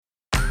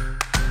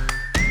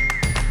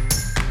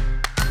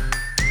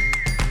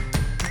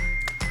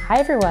Hi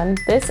everyone,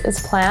 this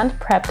is Planned,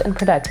 Prepped, and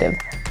Productive,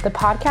 the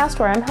podcast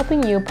where I'm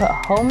helping you put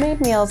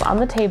homemade meals on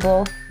the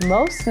table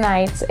most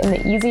nights in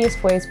the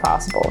easiest ways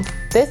possible.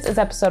 This is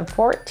episode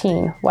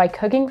 14, Why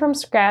Cooking from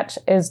Scratch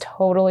is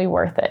Totally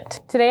Worth It.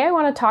 Today I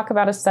want to talk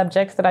about a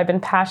subject that I've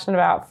been passionate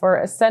about for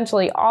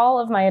essentially all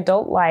of my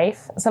adult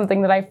life,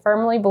 something that I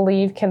firmly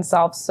believe can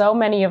solve so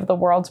many of the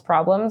world's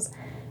problems,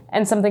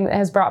 and something that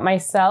has brought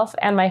myself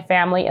and my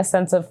family a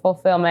sense of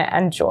fulfillment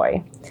and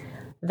joy.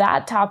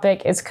 That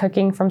topic is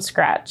cooking from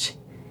scratch.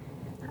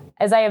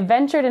 As I have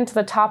ventured into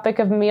the topic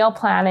of meal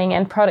planning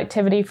and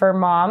productivity for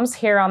moms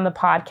here on the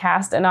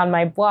podcast and on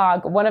my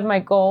blog, one of my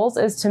goals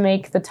is to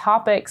make the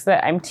topics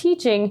that I'm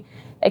teaching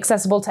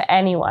accessible to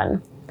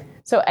anyone.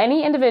 So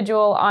any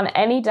individual on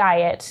any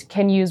diet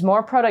can use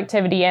more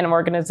productivity and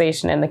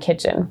organization in the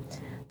kitchen.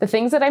 The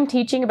things that I'm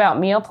teaching about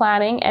meal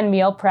planning and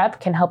meal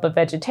prep can help a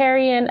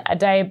vegetarian, a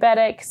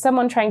diabetic,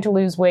 someone trying to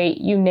lose weight,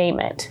 you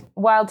name it.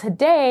 While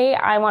today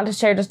I want to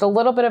share just a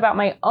little bit about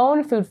my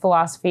own food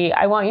philosophy,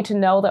 I want you to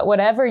know that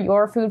whatever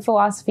your food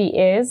philosophy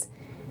is,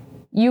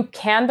 you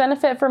can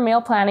benefit from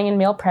meal planning and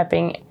meal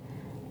prepping,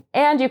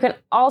 and you can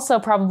also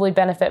probably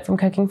benefit from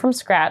cooking from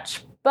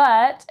scratch.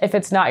 But if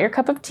it's not your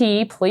cup of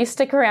tea, please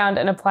stick around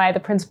and apply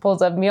the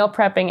principles of meal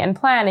prepping and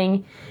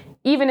planning,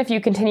 even if you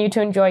continue to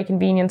enjoy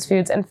convenience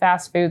foods and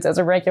fast foods as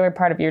a regular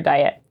part of your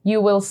diet. You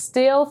will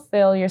still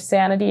feel your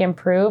sanity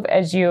improve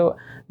as you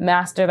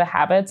master the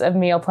habits of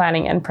meal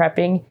planning and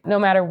prepping, no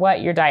matter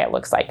what your diet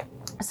looks like.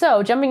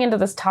 So, jumping into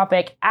this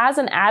topic, as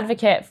an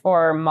advocate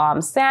for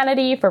mom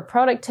sanity, for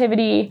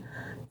productivity,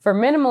 for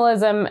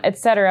minimalism,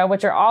 etc.,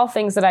 which are all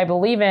things that I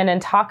believe in and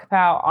talk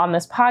about on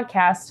this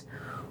podcast,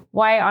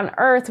 why on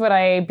earth would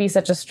I be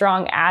such a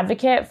strong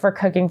advocate for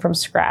cooking from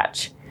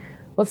scratch?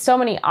 With so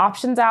many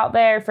options out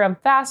there, from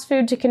fast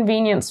food to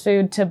convenience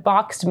food to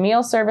boxed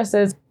meal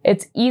services,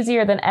 it's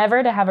easier than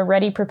ever to have a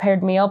ready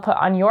prepared meal put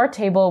on your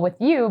table with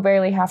you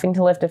barely having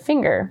to lift a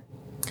finger.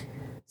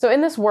 So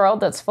in this world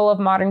that's full of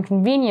modern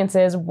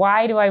conveniences,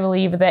 why do I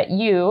believe that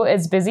you,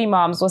 as busy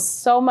moms with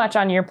so much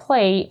on your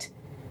plate,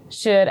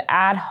 should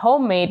add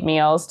homemade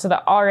meals to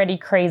the already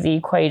crazy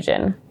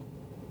equation?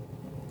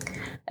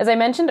 As I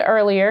mentioned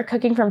earlier,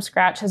 cooking from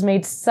scratch has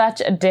made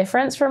such a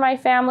difference for my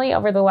family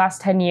over the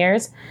last 10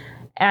 years.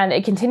 And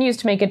it continues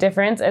to make a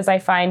difference as I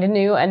find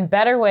new and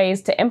better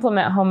ways to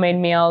implement homemade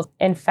meals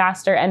in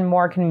faster and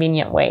more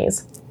convenient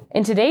ways.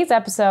 In today's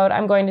episode,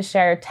 I'm going to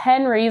share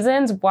 10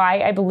 reasons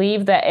why I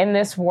believe that in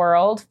this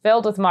world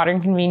filled with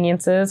modern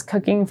conveniences,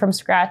 cooking from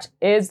scratch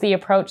is the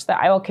approach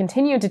that I will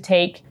continue to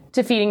take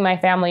to feeding my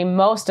family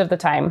most of the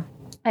time.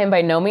 I am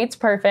by no means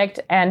perfect,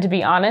 and to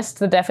be honest,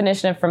 the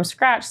definition of from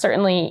scratch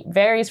certainly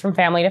varies from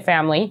family to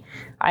family.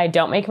 I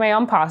don't make my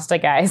own pasta,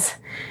 guys.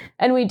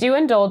 And we do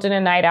indulge in a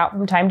night out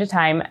from time to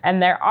time,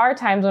 and there are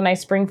times when I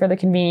spring for the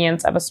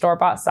convenience of a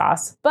store-bought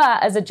sauce.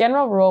 But as a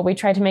general rule, we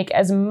try to make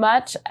as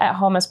much at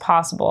home as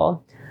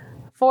possible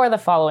for the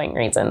following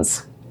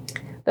reasons.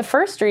 The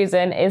first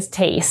reason is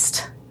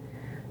taste.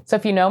 So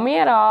if you know me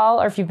at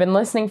all, or if you've been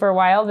listening for a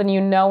while, then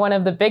you know one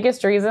of the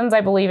biggest reasons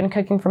I believe in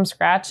cooking from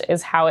scratch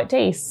is how it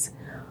tastes.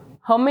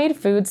 Homemade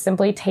food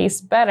simply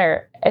tastes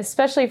better,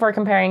 especially if we're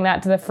comparing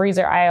that to the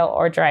freezer aisle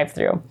or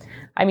drive-thru.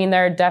 I mean,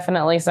 there are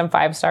definitely some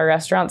 5-star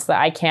restaurants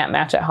that I can't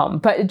match at home.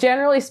 But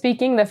generally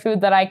speaking, the food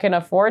that I can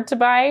afford to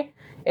buy,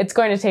 it's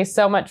going to taste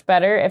so much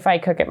better if I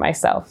cook it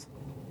myself.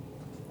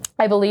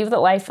 I believe that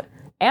life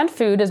and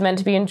food is meant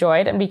to be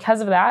enjoyed, and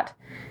because of that,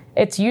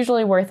 it's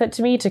usually worth it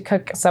to me to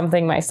cook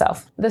something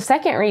myself. The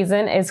second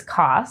reason is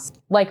cost.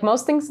 Like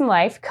most things in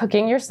life,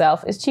 cooking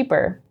yourself is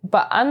cheaper.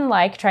 But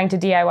unlike trying to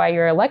DIY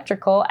your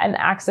electrical and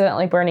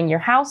accidentally burning your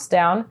house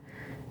down,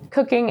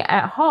 cooking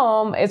at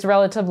home is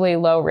relatively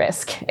low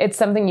risk. It's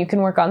something you can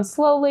work on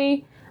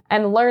slowly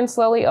and learn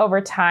slowly over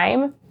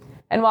time.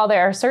 And while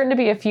there are certain to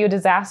be a few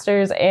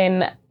disasters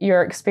in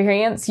your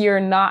experience,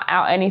 you're not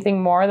out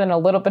anything more than a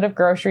little bit of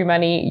grocery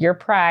money, your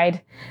pride,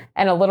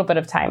 and a little bit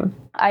of time.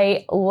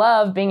 I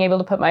love being able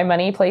to put my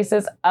money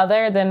places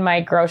other than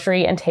my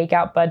grocery and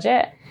takeout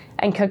budget,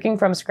 and cooking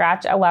from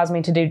scratch allows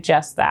me to do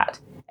just that.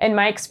 In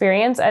my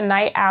experience, a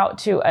night out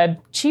to a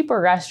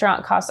cheaper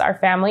restaurant costs our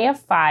family of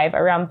 5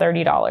 around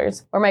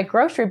 $30, where my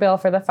grocery bill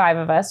for the 5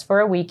 of us for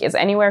a week is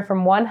anywhere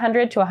from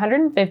 $100 to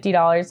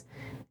 $150,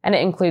 and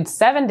it includes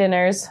 7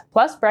 dinners,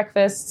 plus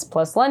breakfasts,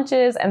 plus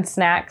lunches, and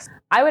snacks.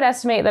 I would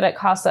estimate that it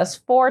costs us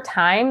 4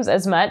 times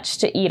as much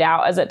to eat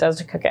out as it does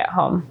to cook at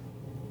home.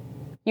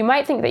 You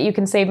might think that you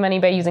can save money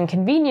by using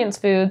convenience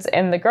foods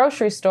in the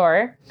grocery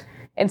store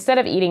instead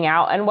of eating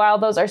out, and while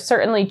those are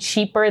certainly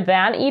cheaper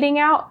than eating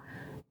out,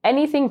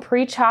 anything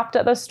pre-chopped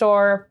at the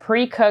store,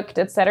 pre-cooked,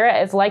 etc.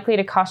 is likely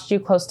to cost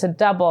you close to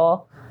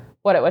double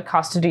what it would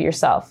cost to do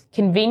yourself.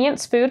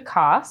 Convenience food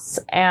costs,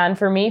 and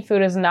for me,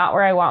 food is not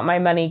where I want my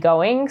money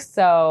going,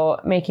 so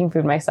making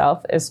food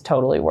myself is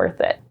totally worth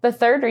it. The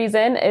third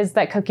reason is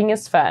that cooking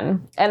is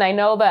fun, and I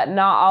know that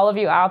not all of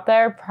you out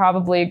there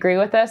probably agree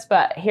with this,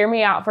 but hear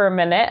me out for a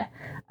minute.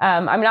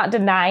 I'm not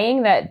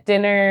denying that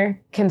dinner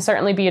can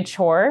certainly be a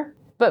chore,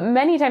 but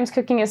many times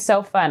cooking is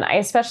so fun. I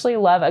especially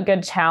love a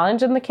good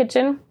challenge in the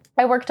kitchen.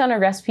 I worked on a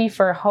recipe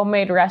for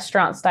homemade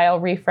restaurant-style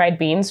refried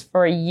beans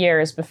for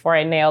years before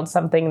I nailed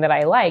something that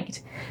I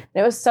liked.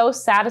 And it was so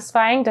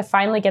satisfying to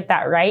finally get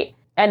that right.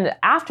 And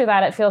after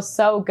that, it feels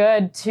so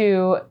good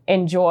to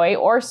enjoy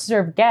or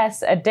serve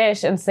guests a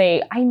dish and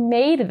say, I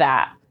made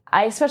that.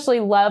 I especially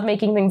love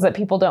making things that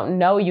people don't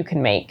know you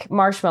can make.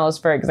 Marshmallows,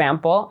 for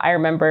example. I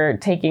remember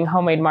taking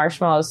homemade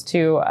marshmallows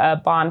to a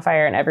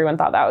bonfire and everyone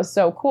thought that was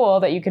so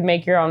cool that you could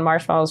make your own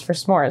marshmallows for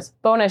s'mores.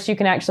 Bonus, you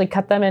can actually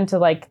cut them into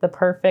like the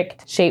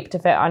perfect shape to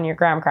fit on your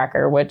graham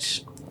cracker,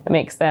 which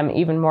makes them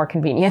even more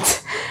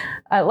convenient.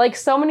 Like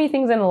so many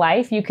things in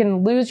life, you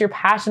can lose your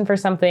passion for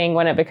something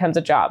when it becomes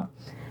a job.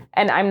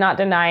 And I'm not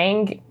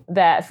denying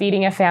that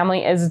feeding a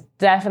family is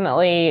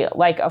definitely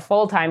like a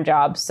full-time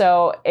job.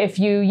 So if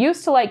you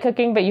used to like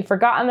cooking, but you've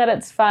forgotten that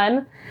it's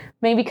fun,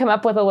 maybe come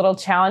up with a little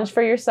challenge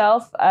for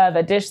yourself of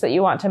a dish that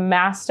you want to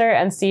master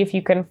and see if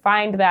you can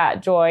find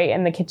that joy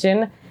in the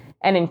kitchen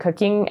and in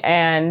cooking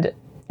and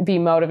be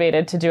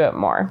motivated to do it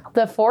more.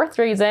 The fourth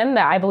reason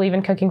that I believe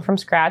in cooking from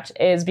scratch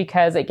is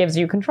because it gives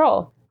you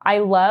control. I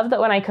love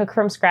that when I cook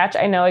from scratch,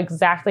 I know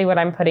exactly what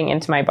I'm putting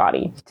into my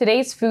body.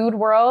 Today's food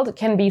world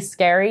can be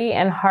scary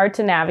and hard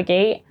to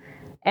navigate,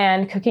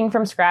 and cooking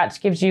from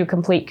scratch gives you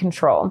complete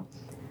control.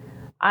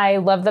 I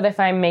love that if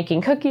I'm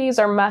making cookies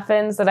or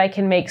muffins, that I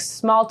can make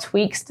small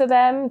tweaks to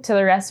them, to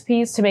the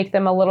recipes, to make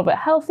them a little bit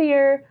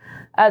healthier,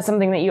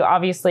 something that you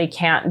obviously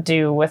can't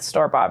do with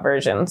store-bought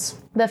versions.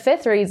 The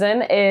fifth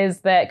reason is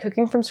that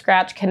cooking from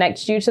scratch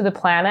connects you to the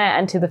planet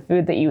and to the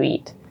food that you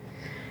eat.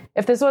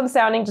 If this one's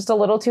sounding just a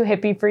little too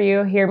hippie for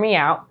you, hear me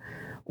out.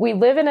 We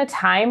live in a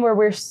time where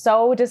we're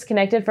so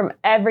disconnected from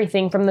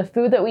everything, from the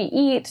food that we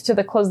eat, to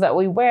the clothes that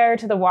we wear,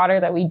 to the water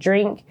that we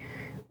drink.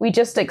 We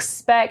just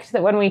expect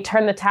that when we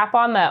turn the tap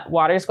on, that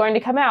water's going to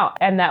come out,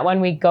 and that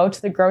when we go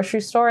to the grocery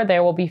store,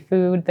 there will be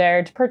food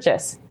there to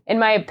purchase. In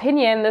my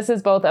opinion, this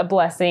is both a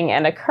blessing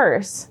and a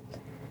curse.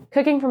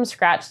 Cooking from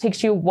scratch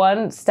takes you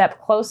one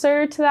step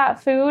closer to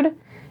that food,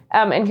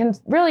 and can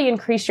really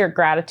increase your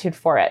gratitude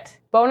for it.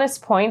 Bonus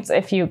points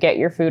if you get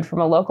your food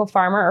from a local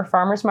farmer or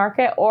farmer's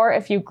market, or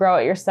if you grow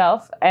it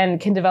yourself and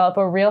can develop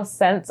a real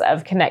sense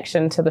of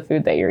connection to the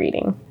food that you're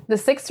eating. The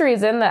sixth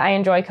reason that I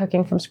enjoy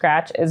cooking from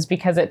scratch is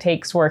because it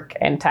takes work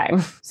and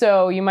time.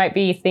 So you might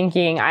be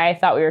thinking, I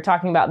thought we were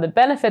talking about the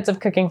benefits of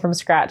cooking from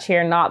scratch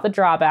here, not the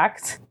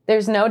drawbacks.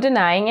 There's no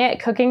denying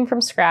it. Cooking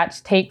from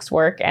scratch takes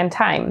work and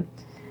time.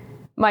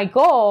 My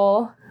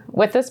goal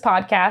with this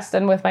podcast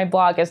and with my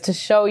blog is to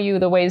show you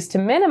the ways to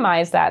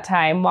minimize that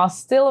time while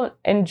still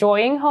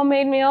enjoying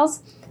homemade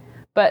meals,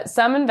 but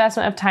some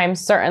investment of time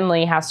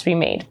certainly has to be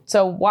made.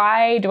 So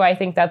why do I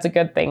think that's a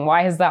good thing?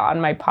 Why is that on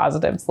my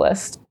positives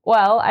list?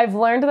 Well, I've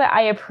learned that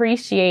I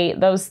appreciate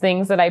those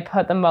things that I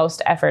put the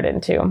most effort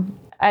into.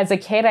 As a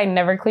kid, I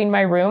never cleaned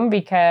my room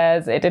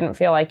because it didn't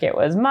feel like it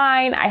was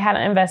mine. I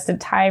hadn't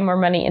invested time or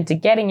money into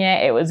getting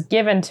it. It was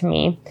given to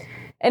me.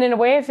 And in a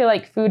way, I feel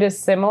like food is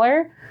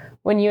similar.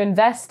 When you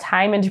invest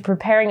time into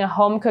preparing a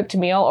home-cooked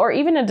meal or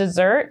even a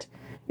dessert,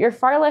 you're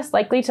far less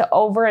likely to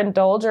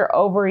overindulge or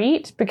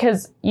overeat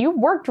because you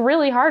worked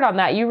really hard on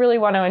that. You really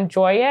want to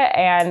enjoy it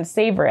and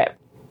savor it.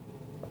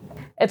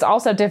 It's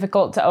also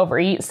difficult to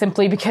overeat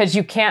simply because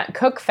you can't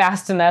cook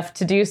fast enough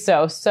to do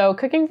so. So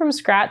cooking from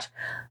scratch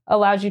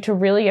allows you to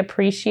really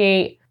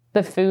appreciate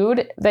the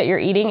food that you're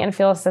eating and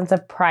feel a sense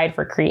of pride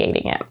for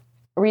creating it.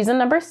 Reason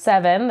number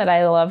 7 that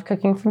I love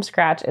cooking from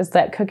scratch is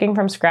that cooking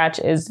from scratch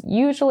is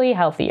usually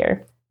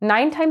healthier.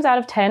 9 times out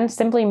of 10,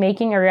 simply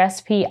making a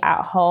recipe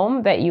at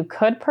home that you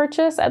could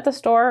purchase at the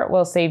store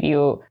will save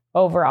you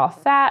overall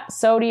fat,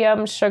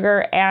 sodium,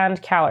 sugar,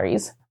 and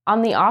calories.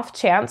 On the off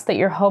chance that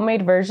your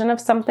homemade version of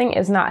something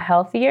is not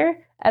healthier,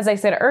 as I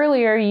said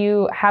earlier,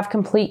 you have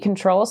complete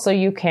control, so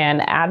you can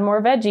add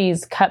more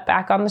veggies, cut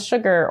back on the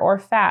sugar or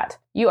fat.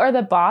 You are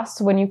the boss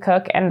when you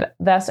cook and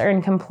thus are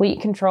in complete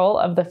control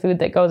of the food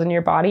that goes in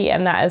your body,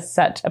 and that is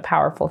such a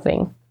powerful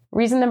thing.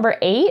 Reason number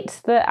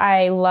 8 that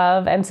I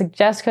love and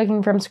suggest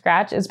cooking from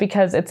scratch is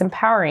because it's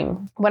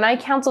empowering. When I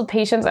counseled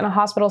patients in a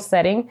hospital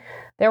setting,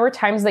 there were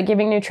times that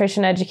giving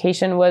nutrition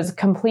education was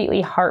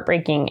completely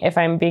heartbreaking, if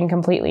I'm being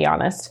completely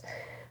honest.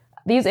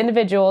 These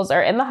individuals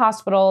are in the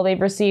hospital,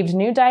 they've received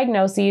new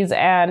diagnoses,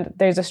 and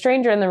there's a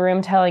stranger in the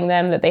room telling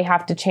them that they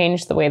have to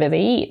change the way that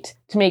they eat.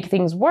 To make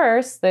things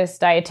worse, this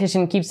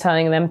dietitian keeps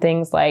telling them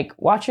things like,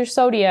 watch your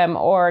sodium,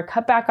 or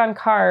cut back on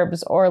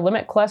carbs, or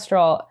limit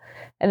cholesterol,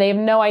 and they have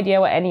no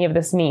idea what any of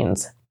this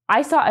means.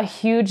 I saw a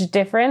huge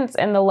difference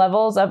in the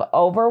levels of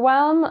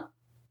overwhelm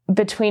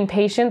between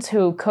patients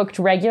who cooked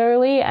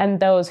regularly and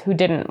those who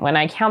didn't when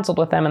I counseled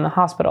with them in the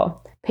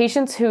hospital.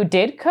 Patients who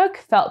did cook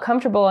felt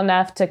comfortable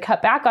enough to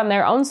cut back on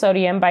their own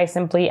sodium by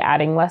simply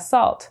adding less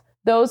salt.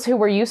 Those who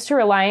were used to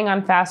relying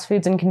on fast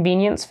foods and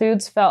convenience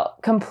foods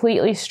felt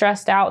completely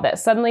stressed out that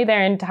suddenly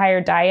their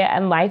entire diet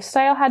and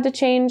lifestyle had to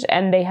change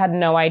and they had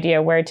no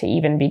idea where to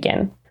even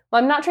begin.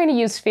 Well, I'm not trying to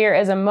use fear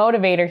as a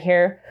motivator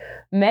here.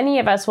 Many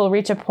of us will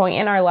reach a point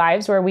in our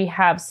lives where we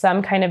have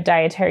some kind of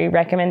dietary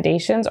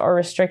recommendations or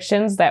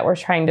restrictions that we're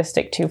trying to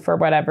stick to for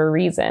whatever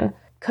reason.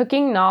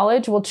 Cooking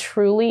knowledge will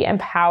truly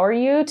empower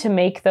you to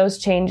make those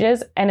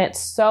changes, and it's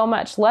so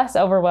much less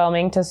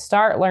overwhelming to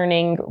start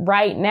learning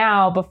right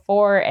now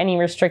before any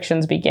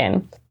restrictions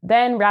begin.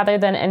 Then, rather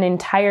than an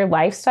entire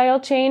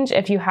lifestyle change,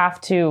 if you have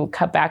to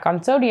cut back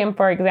on sodium,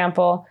 for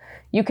example,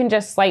 you can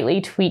just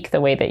slightly tweak the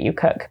way that you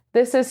cook.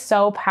 This is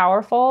so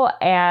powerful,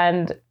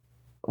 and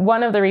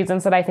one of the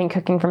reasons that I think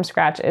cooking from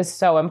scratch is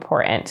so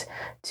important,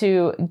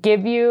 to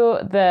give you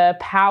the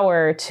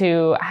power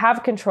to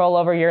have control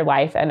over your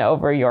life and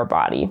over your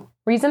body.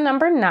 Reason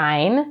number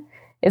 9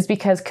 is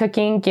because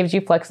cooking gives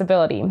you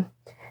flexibility.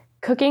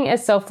 Cooking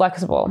is so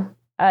flexible.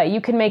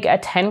 You can make a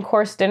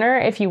 10-course dinner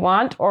if you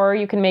want, or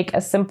you can make a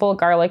simple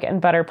garlic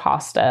and butter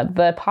pasta.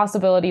 The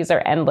possibilities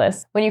are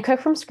endless. When you cook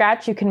from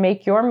scratch, you can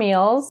make your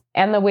meals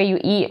and the way you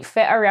eat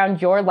fit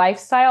around your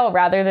lifestyle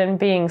rather than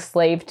being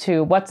slave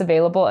to what's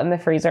available in the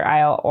freezer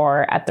aisle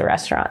or at the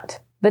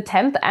restaurant. The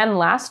 10th and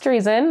last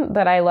reason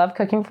that I love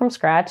cooking from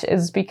scratch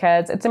is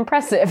because it's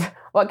impressive.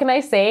 What can I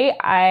say?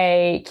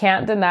 I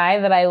can't deny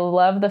that I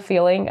love the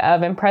feeling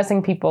of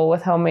impressing people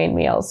with homemade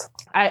meals.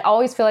 I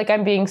always feel like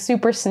I'm being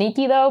super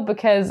sneaky though,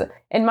 because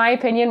in my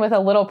opinion, with a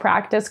little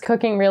practice,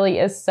 cooking really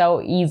is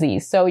so easy.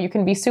 So you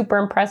can be super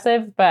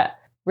impressive, but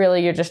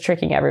really you're just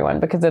tricking everyone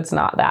because it's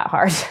not that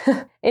hard.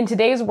 In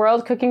today's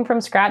world, cooking from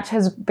scratch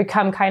has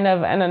become kind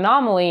of an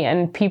anomaly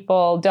and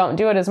people don't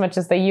do it as much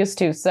as they used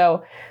to.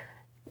 So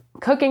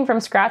cooking from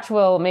scratch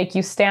will make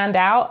you stand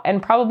out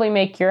and probably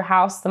make your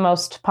house the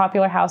most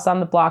popular house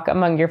on the block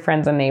among your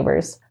friends and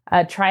neighbors.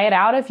 Try it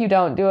out if you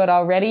don't do it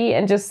already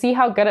and just see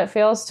how good it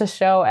feels to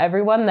show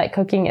everyone that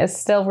cooking is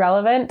still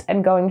relevant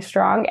and going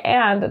strong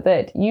and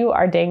that you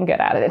are dang good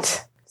at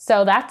it.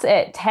 So that's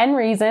it. 10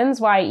 reasons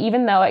why,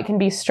 even though it can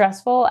be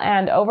stressful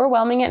and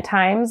overwhelming at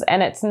times,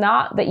 and it's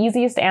not the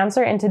easiest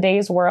answer in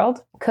today's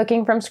world,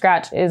 cooking from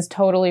scratch is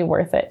totally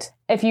worth it.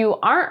 If you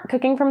aren't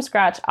cooking from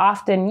scratch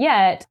often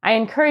yet, I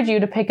encourage you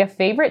to pick a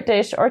favorite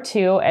dish or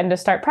two and to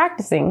start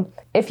practicing.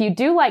 If you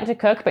do like to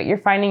cook, but you're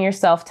finding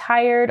yourself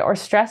tired or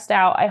stressed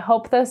out, I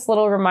hope this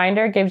little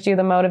reminder gives you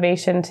the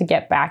motivation to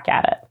get back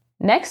at it.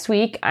 Next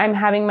week, I'm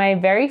having my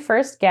very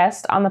first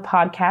guest on the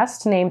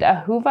podcast named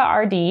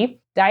Ahuva RD,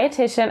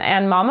 dietitian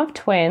and mom of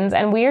twins,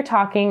 and we are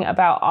talking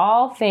about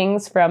all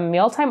things from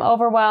mealtime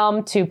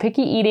overwhelm to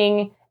picky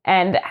eating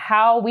and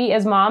how we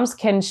as moms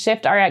can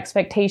shift our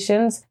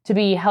expectations to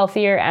be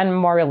healthier and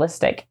more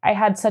realistic. I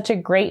had such a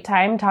great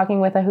time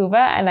talking with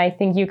Ahuva, and I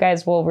think you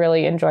guys will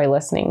really enjoy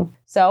listening.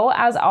 So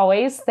as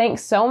always,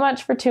 thanks so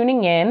much for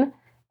tuning in,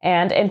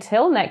 and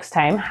until next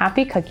time,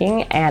 happy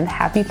cooking and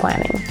happy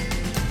planning.